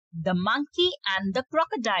The Monkey and the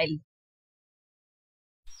Crocodile.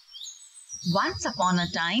 Once upon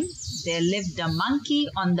a time, there lived a monkey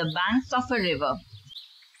on the banks of a river.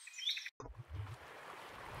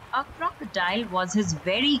 A crocodile was his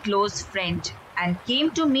very close friend and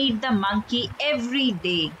came to meet the monkey every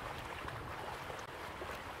day.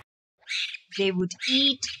 They would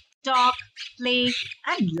eat, talk, play,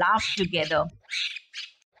 and laugh together.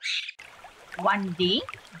 One day,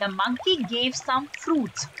 the monkey gave some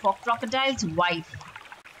fruits for Crocodile's wife.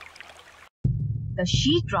 The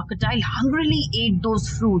she-crocodile hungrily ate those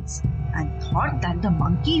fruits and thought that the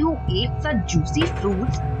monkey who ate such juicy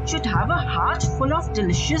fruits should have a heart full of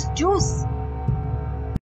delicious juice.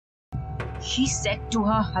 She said to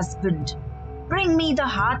her husband, "Bring me the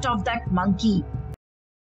heart of that monkey."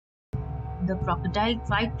 The crocodile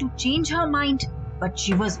tried to change her mind, but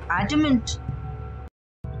she was adamant.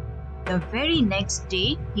 The very next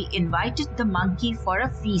day, he invited the monkey for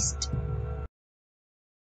a feast.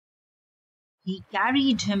 He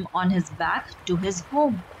carried him on his back to his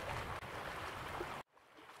home.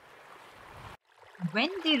 When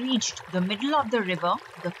they reached the middle of the river,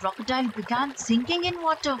 the crocodile began sinking in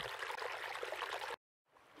water.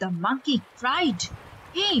 The monkey cried,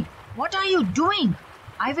 "Hey, what are you doing?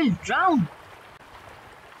 I will drown."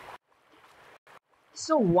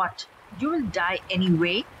 "So what? You will die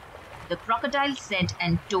anyway," the crocodile said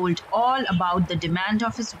and told all about the demand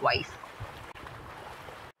of his wife.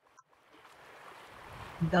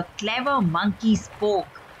 The clever monkey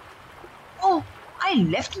spoke. "Oh, I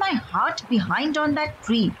left my heart behind on that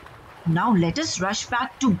tree. Now let us rush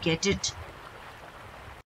back to get it."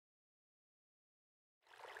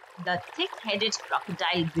 The thick-headed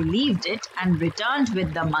crocodile believed it and returned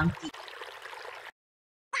with the monkey.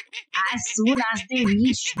 As soon as they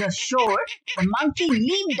reached the shore, the monkey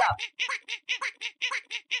leaped up.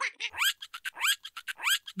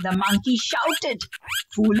 The monkey shouted,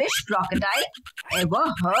 "Foolish crocodile, ever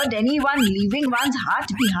heard anyone leaving one's heart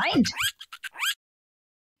behind?"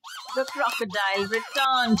 The crocodile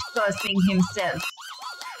returned, cursing himself.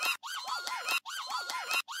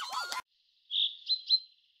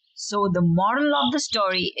 So the moral of the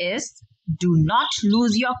story is, do not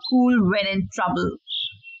lose your cool when in trouble.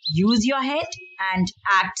 Use your head and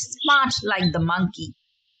act smart like the monkey.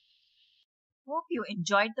 Hope you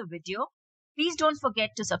enjoyed the video. Please don't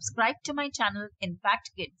forget to subscribe to my channel,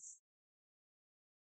 InFactKids.